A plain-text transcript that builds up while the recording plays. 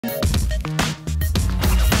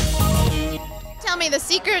tell me the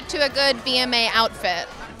secret to a good VMA outfit?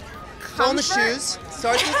 Go on the shoes.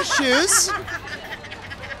 Starts with the shoes.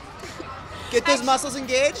 Get those muscles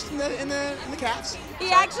engaged in the calves.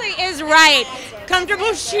 He actually is right.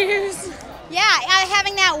 Comfortable shoes. Yeah,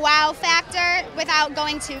 having that wow factor without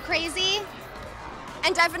going too crazy.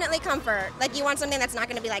 And definitely comfort. Like, you want something that's not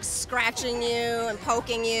going to be like scratching you and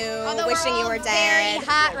poking you, Although wishing you were dead. Very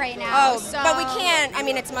hot right now. Oh, so. but we can't. I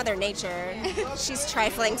mean, it's Mother Nature. She's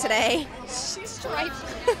trifling today. She's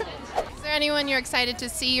trifling. Is there anyone you're excited to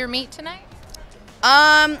see or meet tonight?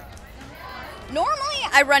 Normally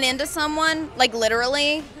I run into someone, like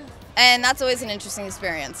literally, and that's always an interesting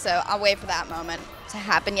experience. So I'll wait for that moment to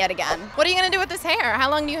happen yet again. What are you going to do with this hair? How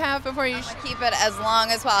long do you have before you Keep it as long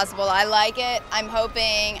as possible. I like it. I'm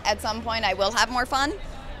hoping at some point I will have more fun.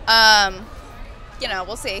 You know,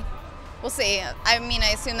 we'll see. We'll see. I mean,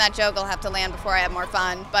 I assume that joke will have to land before I have more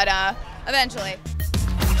fun, but eventually.